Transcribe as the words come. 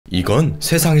이건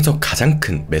세상에서 가장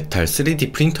큰 메탈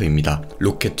 3D 프린터입니다.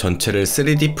 로켓 전체를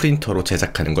 3D 프린터로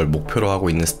제작하는 걸 목표로 하고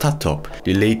있는 스타트업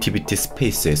Relativity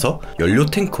Space에서 연료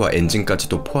탱크와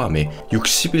엔진까지도 포함해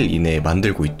 60일 이내에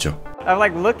만들고 있죠. I'm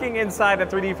like looking inside a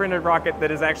 3D printed rocket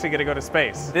that is actually going to go to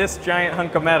space. This giant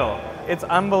hunk of metal, it's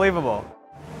unbelievable.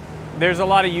 There's a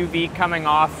lot of UV coming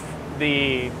off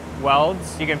the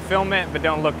welds. You can film it, but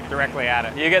don't look directly at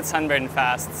it. You get sunburned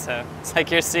fast, so it's like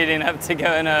you're suiting up to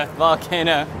go in a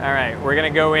volcano. All right, we're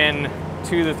gonna go in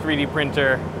to the 3D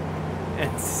printer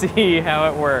and see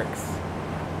how it works.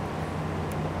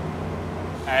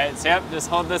 All right, so yep, just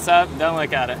hold this up, don't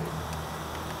look at it.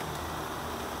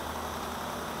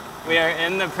 We are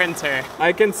in the printer.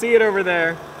 I can see it over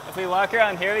there. If we walk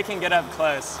around here, we can get up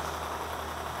close.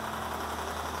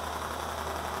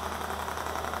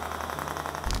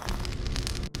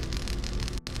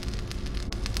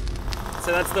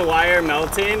 So that's the wire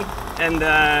melting and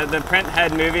the print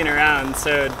head moving around.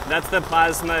 So that's the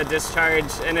plasma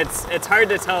discharge, and it's hard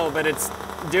to tell, but it's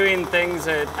doing things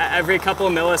at every couple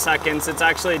milliseconds. It's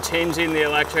actually changing the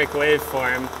electric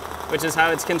waveform, which is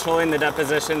how it's controlling the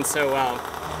deposition so well.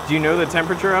 Do you know the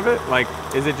temperature of it? Like,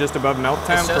 is it just above melt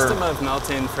temp? It's just above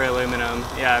melting for aluminum.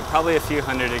 Yeah, probably a few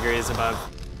hundred degrees above.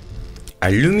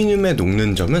 알루미늄의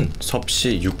녹는 점은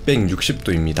섭씨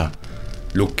 660도입니다.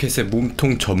 로켓의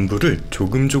몸통 전부를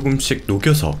조금씩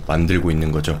녹여서 만들고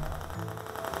있는 거죠.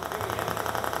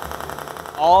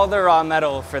 All the raw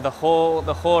metal for the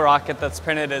whole rocket that's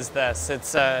printed is this.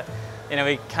 It's you know,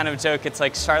 we kind of joke it's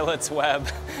like Charlotte's Web,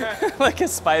 like a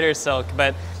spider silk,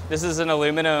 but this is an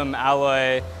aluminum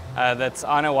alloy that's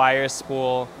on a wire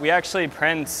spool. We actually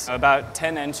print about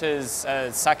 10 inches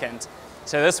a second.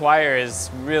 So this wire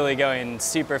is really going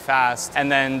super fast, and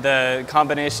then the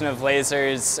combination of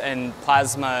lasers and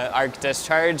plasma arc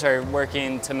discharge are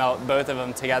working to melt both of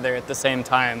them together at the same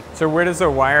time. So where does the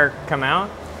wire come out?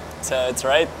 So it's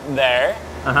right there,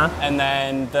 and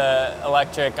then the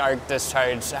electric arc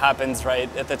discharge happens right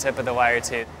at the tip of the wire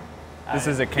too. This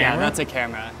is a camera? Yeah, that's a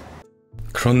camera.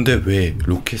 그런데 왜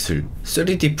로켓을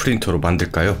 3D 프린터로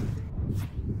만들까요?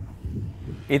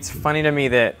 It's funny to me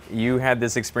that you had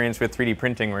this experience with 3D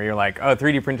printing where you're like, oh,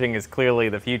 3D printing is clearly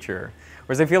the future.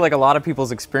 Whereas I feel like a lot of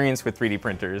people's experience with 3D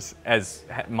printers, as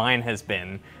mine has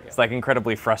been, it's like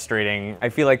incredibly frustrating. I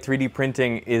feel like 3D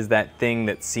printing is that thing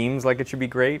that seems like it should be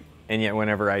great, and yet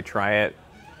whenever I try it,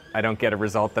 I don't get a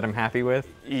result that I'm happy with.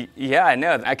 Yeah, I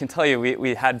know. I can tell you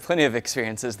we had plenty of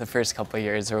experiences the first couple of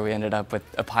years where we ended up with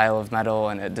a pile of metal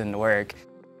and it didn't work.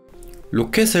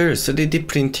 로켓을 3D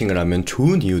프린팅을 하면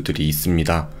좋은 이유들이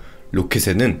있습니다.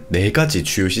 로켓에는 4가지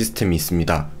주요 시스템이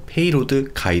있습니다.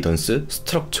 페이로드, 가이던스,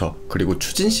 스트럭처, 그리고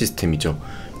추진 시스템이죠.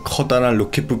 커다란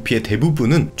로켓 부피의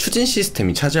대부분은 추진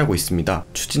시스템이 차지하고 있습니다.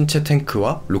 추진체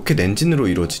탱크와 로켓 엔진으로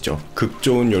이루어지죠. 극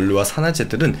좋은 연료와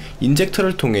산화제들은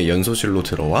인젝터를 통해 연소실로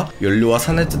들어와 연료와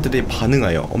산화제들이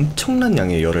반응하여 엄청난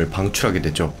양의 열을 방출하게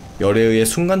되죠. 열에 의해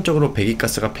순간적으로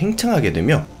배기가스가 팽창하게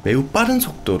되며 매우 빠른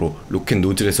속도로 로켓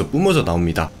노즐에서 뿜어져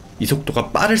나옵니다. 이 속도가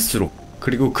빠를수록,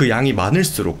 그리고 그 양이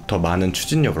많을수록 더 많은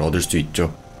추진력을 얻을 수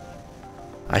있죠.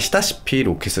 아시다시피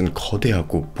로켓은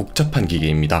거대하고 복잡한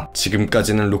기계입니다.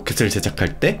 지금까지는 로켓을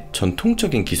제작할 때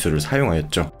전통적인 기술을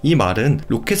사용하였죠. 이 말은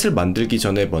로켓을 만들기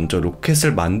전에 먼저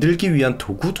로켓을 만들기 위한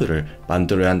도구들을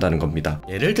만들어야 한다는 겁니다.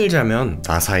 예를 들자면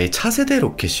나사의 차세대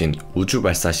로켓인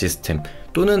우주발사 시스템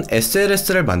또는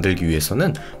SLS를 만들기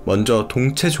위해서는 먼저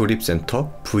동체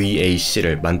조립센터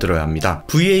VAC를 만들어야 합니다.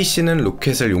 VAC는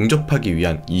로켓을 용접하기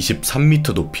위한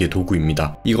 23m 높이의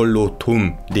도구입니다. 이걸로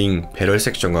돔, 링, 배럴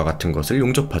섹션과 같은 것을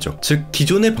용접하죠. 즉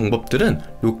기존의 방법들은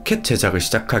로켓 제작을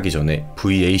시작하기 전에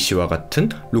VAC와 같은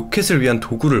로켓을 위한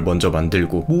도구를 먼저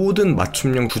만들고 모든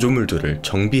맞춤형 구조물들을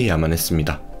정비해야만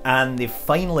했습니다. And they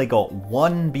finally got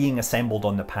one being assembled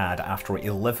on the pad after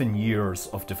 11 years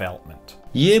of development.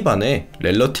 이에 반해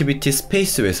Relativity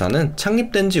Space 회사는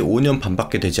창립된 지 5년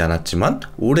반밖에 되지 않았지만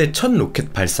올해 첫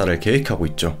로켓 발사를 계획하고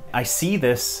있죠. I see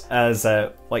this as a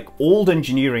like old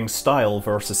engineering style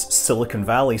versus Silicon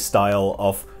Valley style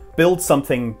of build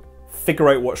something, figure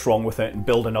out what's wrong with it, and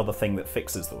build another thing that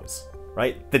fixes those.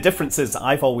 Right? The difference is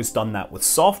I've always done that with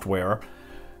software.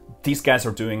 These guys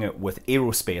are doing it with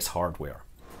aerospace hardware.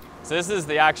 So this is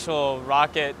the actual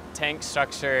rocket tank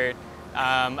structure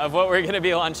of what we're going to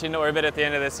be launching to orbit at the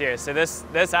end of this year. So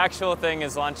this actual thing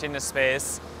is launching to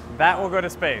space. That will go to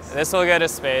space. This will go to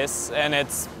space, and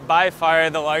it's by far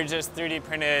the largest 3D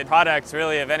printed product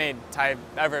really of any type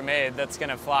ever made that's going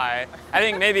to fly. I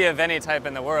think maybe of any type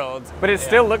in the world. But it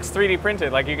still looks 3D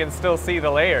printed, like you can still see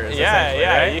the layers.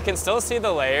 Yeah, right? You can still see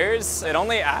the layers. It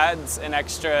only adds an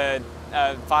extra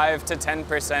 5 to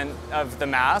 10% of the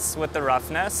mass with the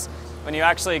roughness. when you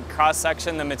actually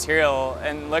cross-section the material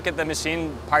and look at the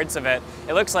machine parts of it,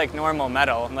 it looks like normal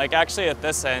metal. Like actually at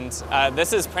this end,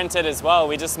 this is printed as well.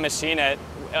 We just machine it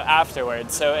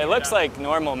afterwards. So it looks like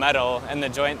normal metal in the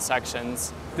joint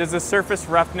sections. Does the surface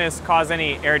roughness cause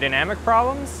any aerodynamic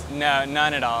problems? No,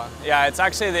 none at all. Yeah, it's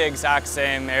actually the exact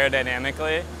same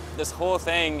aerodynamically. This whole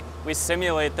thing, we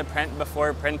simulate the print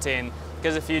before printing,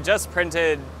 because if you just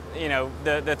printed, you know,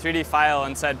 the 3D file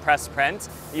and said press print,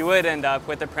 you would end up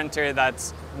with a printer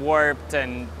that's warped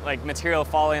and like material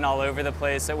falling all over the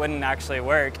place. It wouldn't actually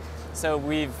work. So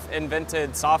we've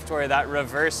invented software that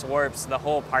reverse warps the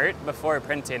whole part before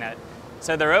printing it.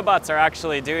 So the robots are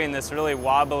actually doing this really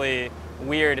wobbly,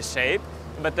 weird shape,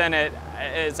 but then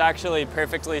it's actually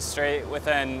perfectly straight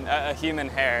within a human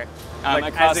hair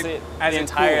across the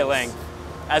entire length.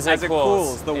 As it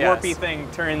cools, the warpy thing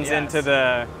turns into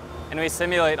the... And we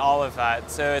simulate all of that.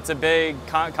 So it's a big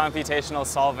computational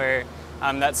solver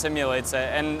that simulates it.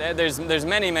 And there's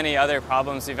many other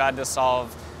problems we've had to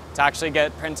solve to actually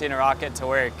get printing a rocket to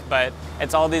work. But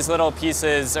it's all these little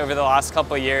pieces over the last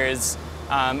couple of years.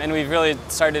 And we've really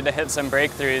started to hit some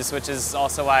breakthroughs, which is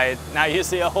also why now you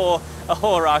see a whole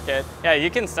rocket. Yeah, you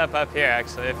can step up here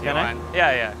actually if you want.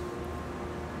 Yeah.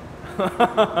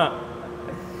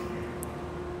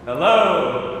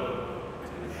 Hello.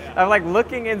 I'm like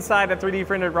looking inside a 3D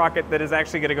printed rocket that is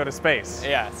actually going to go to space.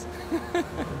 Yes.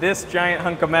 This giant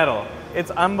hunk of metal. It's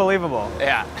unbelievable.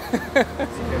 Yeah.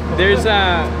 There's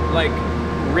like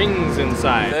rings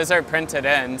inside. Those are printed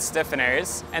in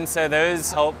stiffeners, and so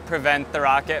those help prevent the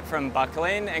rocket from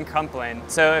buckling and crumpling.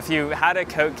 So if you had a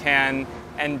Coke can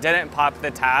and didn't pop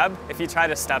the tab, if you try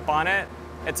to step on it,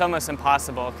 it's almost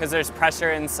impossible because there's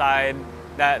pressure inside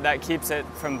that keeps it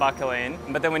from buckling.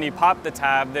 But then when you pop the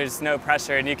tab, there's no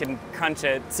pressure and you can crunch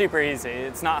it super easy.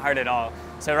 It's not hard at all.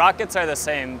 So rockets are the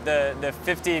same. The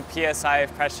 50 psi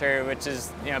of pressure, which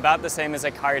is about the same as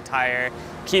a car tire,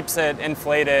 keeps it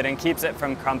inflated and keeps it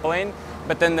from crumpling.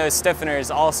 But then those stiffeners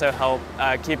also help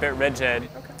keep it rigid.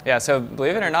 Okay. Yeah, so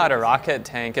believe it or not, a rocket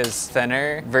tank is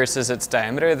thinner versus its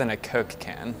diameter than a Coke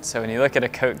can. So when you look at a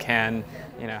Coke can,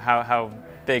 how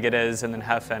big it is and then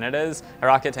how thin it is, a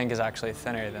rocket tank is actually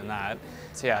thinner than that.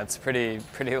 So yeah, it's pretty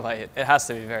light. It has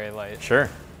to be very light. Sure.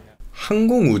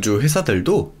 항공우주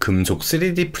회사들도 금속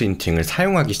 3D 프린팅을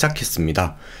사용하기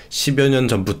시작했습니다. 10여 년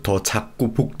전부터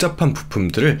작고 복잡한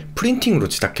부품들을 프린팅으로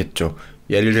제작했죠.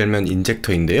 예를 들면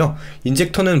인젝터인데요.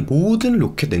 인젝터는 모든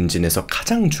로켓 엔진에서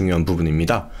가장 중요한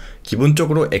부분입니다.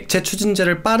 기본적으로 액체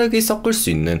추진제를 빠르게 섞을 수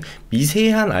있는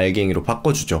미세한 알갱이로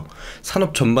바꿔주죠.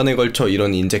 산업 전반에 걸쳐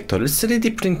이런 인젝터를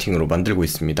 3D 프린팅으로 만들고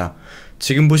있습니다.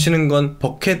 지금 보시는 건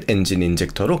버켓 엔진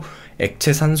인젝터로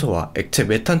액체 산소와 액체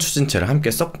메탄 추진체를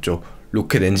함께 섞죠.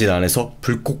 로켓 엔진 안에서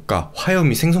불꽃과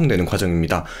화염이 생성되는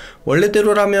과정입니다.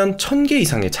 원래대로라면 1000개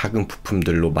이상의 작은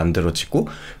부품들로 만들어지고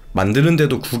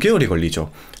만드는데도 9개월이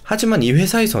걸리죠. 하지만 이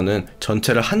회사에서는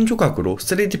전체를 한 조각으로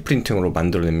 3D 프린팅으로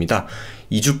만들어냅니다.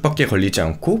 2주밖에 걸리지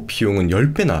않고 비용은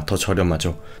 10배나 더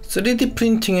저렴하죠. 3D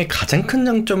프린팅의 가장 큰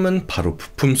장점은 바로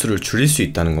부품 수를 줄일 수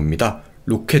있다는 겁니다.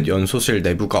 로켓 연소실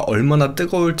내부가 얼마나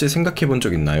뜨거울지 생각해 본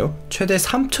적 있나요? 최대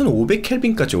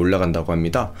 3500켈빈까지 올라간다고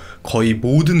합니다. 거의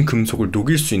모든 금속을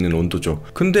녹일 수 있는 온도죠.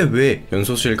 근데 왜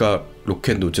연소실과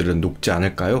로켓 노즐은 녹지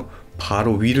않을까요?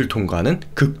 바로 위를 통과하는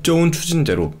극저온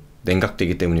추진제로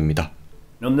냉각되기 때문입니다.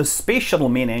 On the space shuttle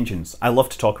main engines, I love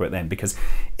to talk about them because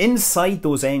inside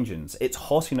those engines, it's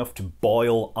hot enough to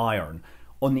boil iron.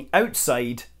 On the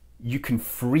outside, you can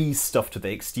freeze stuff to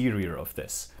the exterior of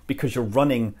this because you're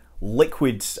running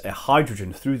liquid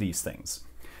hydrogen through these things.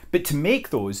 But to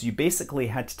make those, you basically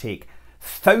had to take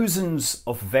thousands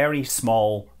of very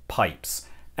small pipes,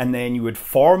 and then you would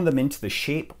form them into the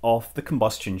shape of the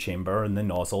combustion chamber and the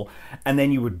nozzle, and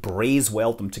then you would braze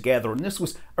weld them together. And this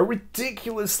was a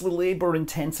ridiculously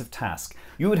labor-intensive task.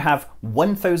 You would have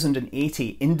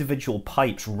 1,080 individual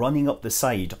pipes running up the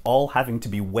side, all having to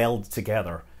be welded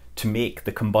together to make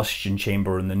the combustion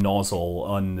chamber and the nozzle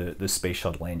on the space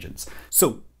shuttle engines.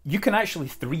 So you can actually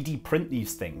 3D print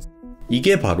these things.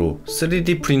 이게 바로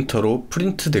 3D 프린터로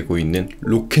프린트되고 있는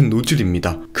로켓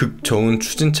노즐입니다. 극저온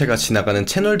추진체가 지나가는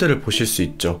채널들을 보실 수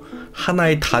있죠.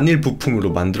 하나의 단일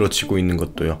부품으로 만들어지고 있는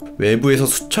것도요. 외부에서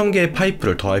수천 개의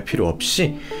파이프를 더할 필요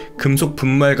없이 금속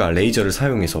분말과 레이저를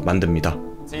사용해서 만듭니다.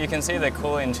 So you can see the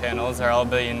cooling channels are all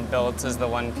being built as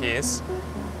the one piece.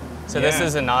 So this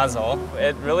is a nozzle.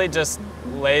 It really just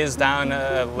lays down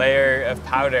a layer of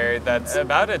powder that's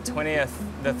about a 20th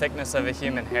the thickness of a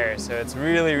human hair. So it's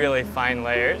really fine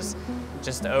layers,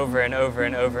 just over and over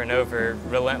and over and over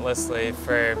relentlessly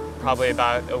for probably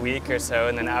about a week or so,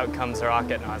 and then out comes a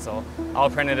rocket nozzle. All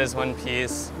printed as one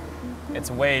piece. It's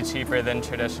way cheaper than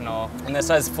traditional. And this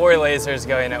has 4 lasers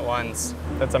going at once.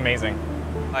 That's amazing.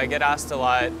 I get asked a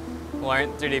lot, well,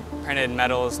 aren't 3D printed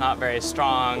metals not very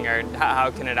strong, or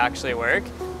how can it actually work?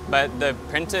 But the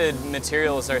printed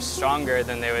materials are stronger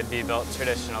than they would be built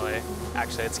traditionally.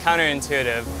 Actually, it's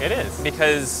counterintuitive. It is.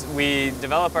 Because we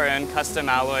develop our own custom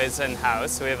alloys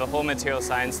in-house. So we have a whole material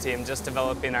science team just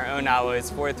developing our own alloys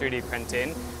for 3D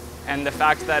printing. And the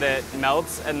fact that it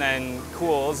melts and then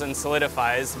cools and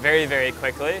solidifies very, very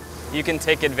quickly, you can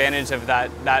take advantage of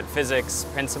that physics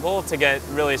principle to get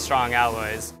really strong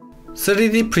alloys.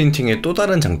 3D 프린팅의 또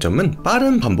다른 장점은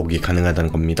빠른 반복이 가능하다는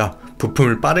겁니다.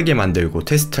 부품을 빠르게 만들고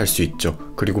테스트할 수 있죠.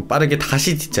 그리고 빠르게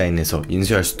다시 디자인해서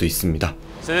인쇄할 수도 있습니다.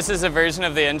 So this is a version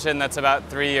of the engine that's about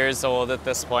 3 years old at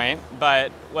this point.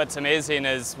 But what's amazing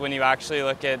is when you actually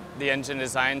look at the engine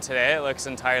design today, it looks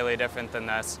entirely different than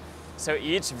this. So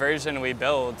each version we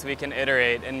build, we can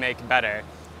iterate and make better.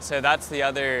 So that's the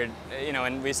other,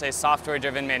 when we say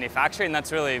software-driven manufacturing,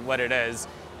 that's really what it is.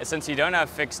 Since you don't have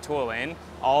fixed tooling,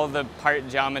 all the part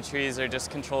geometries are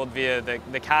just controlled via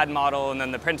the CAD model, and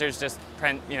then the printers just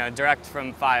print, direct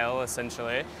from file,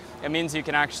 essentially. It means you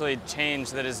can actually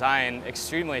change the design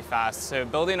extremely fast. So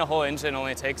building a whole engine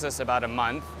only takes us about a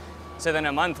month. So then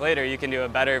a month later, you can do a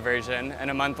better version,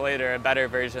 and a month later, a better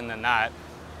version than that.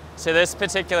 So this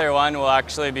particular one will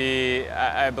actually be,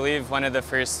 I believe, one of the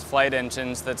first flight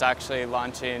engines that's actually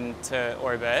launching to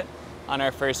orbit on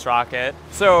our first rocket.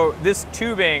 So this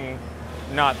tubing,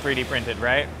 not 3D printed,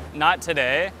 right? Not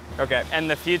today. Okay. And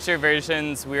the future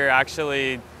versions, we're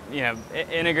actually,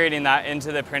 integrating that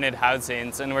into the printed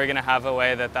housings, and we're going to have a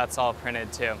way that that's all printed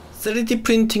too. 3D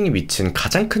프린팅이 미친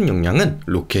가장 큰 영향은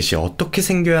로켓이 어떻게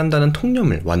생겨야 한다는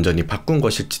통념을 완전히 바꾼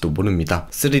것일지도 모릅니다.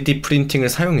 3D 프린팅을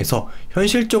사용해서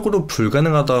현실적으로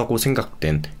불가능하다고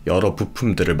생각된 여러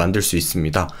부품들을 만들 수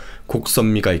있습니다.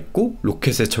 곡선미가 있고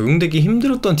로켓에 적용되기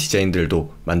힘들었던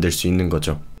디자인들도 만들 수 있는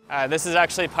거죠. This is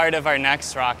actually part of our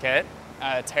next rocket,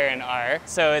 Terran R,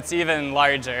 so it's even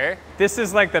larger. This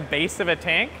is like the base of a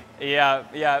tank?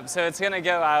 Yeah. So it's going to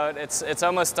go out, it's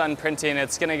almost done printing,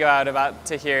 it's going to go out about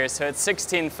to here, so it's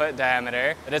 16-foot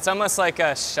diameter, but it's almost like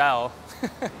a shell.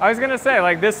 I was going to say,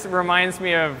 like, this reminds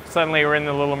me of suddenly we're in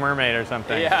The Little Mermaid or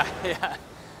something.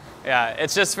 Yeah,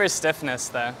 it's just for stiffness,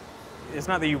 though. It's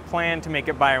not that you plan to make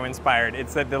it bio-inspired,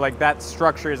 it's that that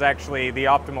structure is actually the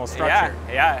optimal structure.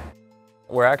 Yeah.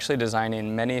 We're actually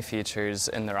designing many features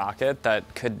in the rocket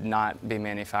that could not be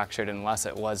manufactured unless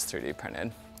it was 3D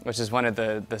printed, which is one of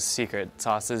the secret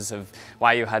sauces of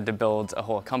why you had to build a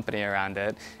whole company around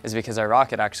it, is because our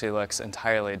rocket actually looks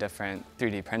entirely different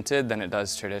 3D printed than it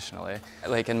does traditionally.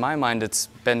 Like, in my mind, it's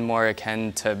been more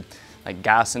akin to like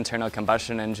gas internal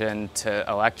combustion engine to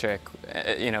electric.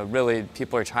 Really,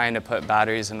 people are trying to put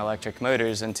batteries and electric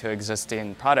motors into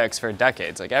existing products for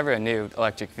decades. Like, everyone knew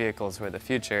electric vehicles were the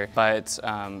future, but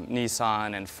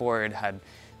Nissan and Ford had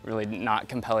really not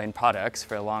compelling products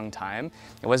for a long time.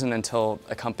 It wasn't until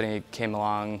a company came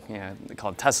along,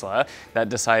 called Tesla, that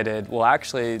decided, well,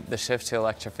 actually, the shift to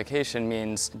electrification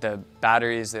means the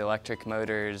batteries, the electric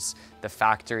motors, the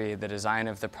factory, the design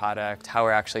of the product, how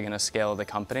we're actually going to scale the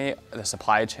company, the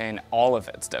supply chain, all of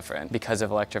it's different because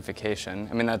of electrification.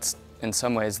 I mean, that's in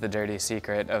some ways the dirty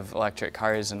secret of electric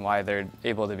cars and why they're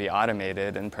able to be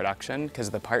automated in production, because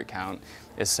the part count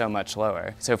is so much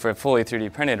lower. So for a fully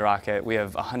 3D printed rocket, we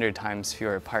have 100 times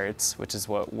fewer parts, which is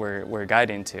what we're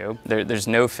guiding to. There's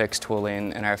no fixed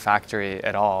tooling in our factory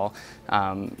at all,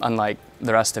 unlike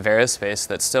the rest of aerospace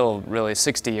that's still really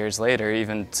 60 years later,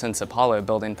 even since Apollo,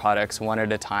 building products one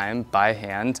at a time by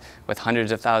hand with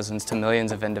hundreds of thousands to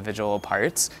millions of individual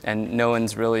parts. And no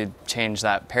one's really changed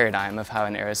that paradigm of how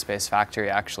an aerospace factory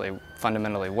actually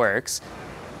fundamentally works.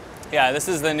 Yeah, this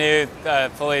is the new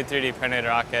fully 3D printed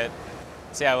rocket.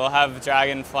 So yeah, we'll have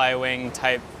dragonfly wing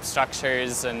type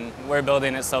structures, and we're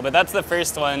building it still. But that's the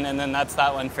first one, and then that's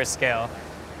that one for scale.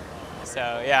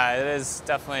 So yeah, it is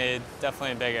definitely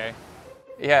bigger.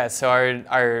 Yeah, so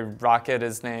our rocket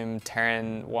is named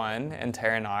Terran 1 and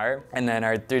Terran R, and then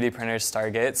our 3D printer is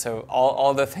Stargate. So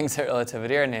all the things at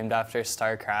Relativity are named after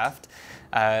StarCraft.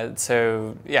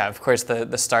 So yeah, of course the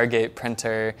Stargate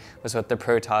printer was what the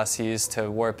Protoss used to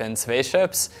warp in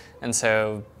spaceships, and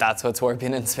so that's what's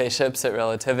warping in spaceships at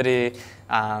Relativity.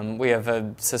 We have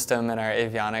a system in our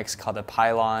avionics called a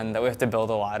pylon that we have to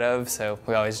build a lot of, so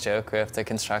we always joke we have to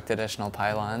construct additional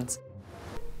pylons.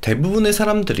 대부분의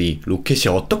사람들이 로켓이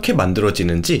어떻게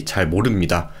만들어지는지 잘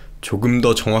모릅니다. 조금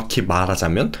더 정확히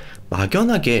말하자면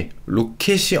막연하게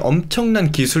로켓이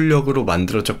엄청난 기술력으로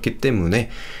만들어졌기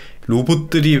때문에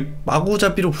로봇들이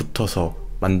마구잡이로 붙어서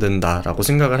만든다라고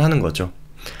생각을 하는 거죠.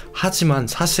 하지만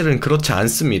사실은 그렇지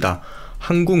않습니다.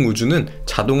 항공 우주는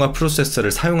자동화 프로세서를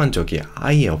사용한 적이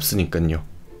아예 없으니까요.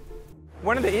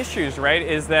 One of the issues, right,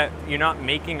 is that you're not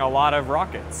making a lot of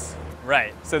rockets.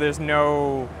 Right. So there's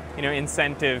no,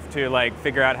 incentive to like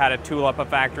figure out how to tool up a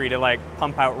factory to like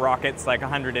pump out rockets like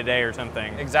 100 a day or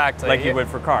something. Exactly. Like you would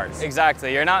for cars.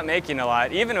 Exactly. You're not making a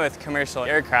lot. Even with commercial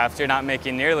aircraft, you're not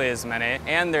making nearly as many.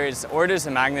 And there's orders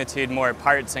of magnitude more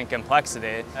parts and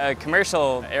complexity. A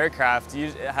commercial aircraft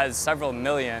has several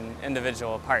million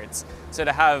individual parts. So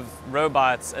to have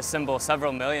robots assemble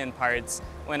several million parts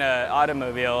when an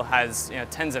automobile has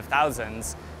tens of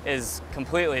thousands is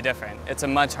completely different. It's a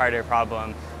much harder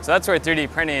problem. So that's where 3D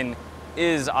printing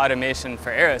is automation for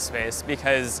aerospace,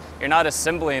 because you're not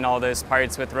assembling all those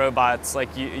parts with robots like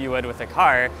you would with a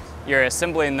car. You're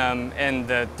assembling them in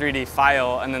the 3D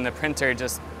file, and then the printer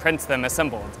just prints them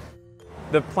assembled.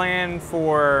 The plan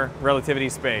for Relativity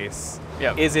Space,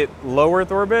 Yep. is it low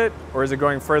Earth orbit or is it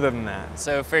going further than that?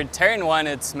 So for Terran 1,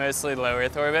 it's mostly low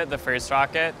Earth orbit, the first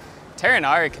rocket. Terran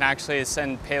R can actually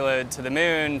send payload to the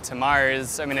moon, to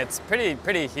Mars. I mean, it's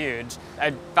pretty huge.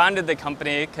 I founded the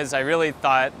company because I really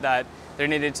thought that there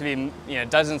needed to be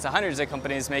dozens to hundreds of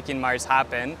companies making Mars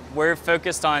happen. We're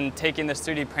focused on taking this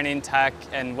 3D printing tech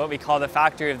and what we call the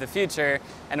factory of the future,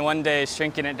 and one day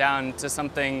shrinking it down to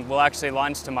something we'll actually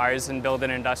launch to Mars and build an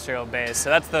industrial base. So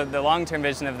that's the long-term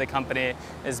vision of the company,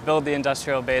 is build the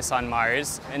industrial base on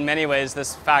Mars. In many ways,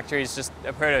 this factory is just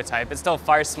a prototype. It's still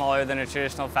far smaller than a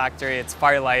traditional factory. It's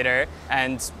far lighter,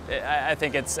 and I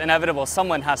think it's inevitable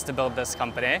someone has to build this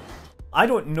company. I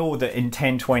don't know that in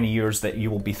 10, 20 years that you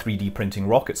will be 3D printing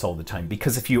rockets all the time,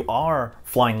 because if you are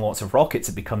flying lots of rockets,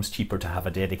 it becomes cheaper to have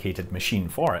a dedicated machine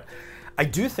for it. I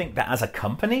do think that as a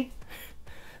company,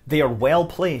 they are well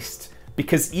placed,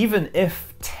 because even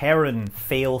if Terran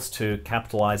fails to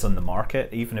capitalize on the market,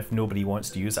 even if nobody wants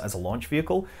to use it as a launch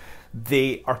vehicle,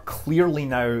 they are clearly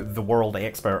now the world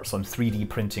experts on 3D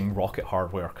printing rocket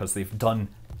hardware, because they've done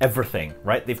everything,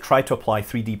 right? They've tried to apply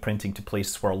 3D printing to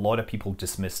places where a lot of people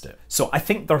dismissed it. So I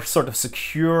think they're sort of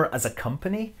secure as a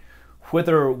company.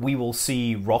 Whether we will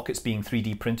see rockets being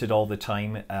 3D printed all the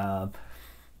time,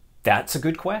 that's a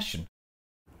good question.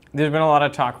 There's been a lot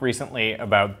of talk recently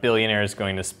about billionaires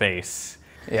going to space.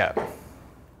 Yeah.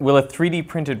 Will a 3D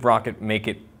printed rocket make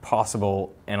it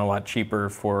possible and a lot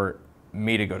cheaper for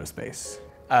me to go to space?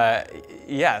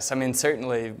 Yes, I mean,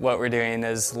 certainly what we're doing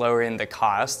is lowering the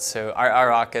cost. So our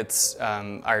rockets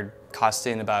are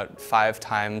costing about 5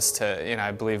 times to,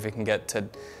 I believe we can get to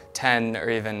 10 or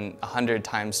even 100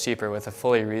 times cheaper with a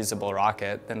fully reusable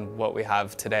rocket than what we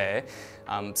have today.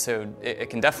 So it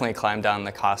can definitely climb down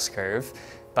the cost curve.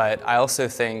 But I also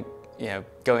think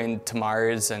going to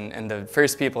Mars and the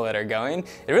first people that are going,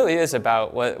 it really is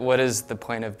about what is the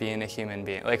point of being a human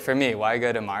being. Like for me, why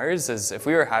go to Mars is if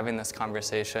we were having this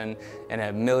conversation and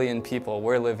 1 million people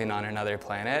were living on another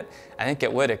planet, I think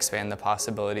it would expand the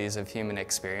possibilities of human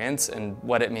experience and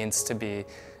what it means to be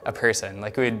a person.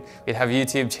 Like we'd have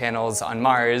YouTube channels on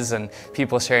Mars and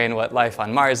people sharing what life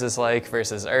on Mars is like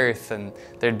versus Earth, and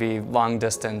there'd be long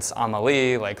distance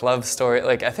Amelie, like love story.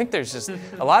 Like I think there's just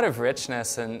a lot of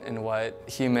richness in what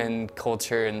human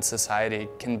culture and society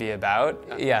can be about.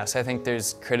 Yes, I think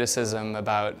there's criticism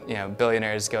about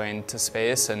billionaires going to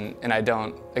space, and I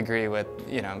don't agree with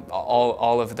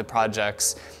all of the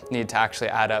projects need to actually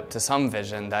add up to some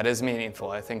vision that is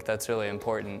meaningful. I think that's really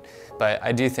important. But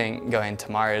I do think going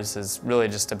to Mars is really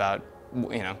just about,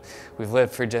 we've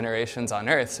lived for generations on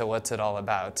Earth, so what's it all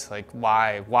about? Like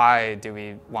why do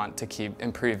we want to keep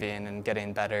improving and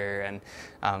getting better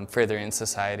and furthering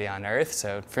society on Earth?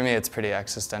 So for me, it's pretty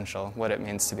existential, what it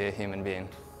means to be a human being.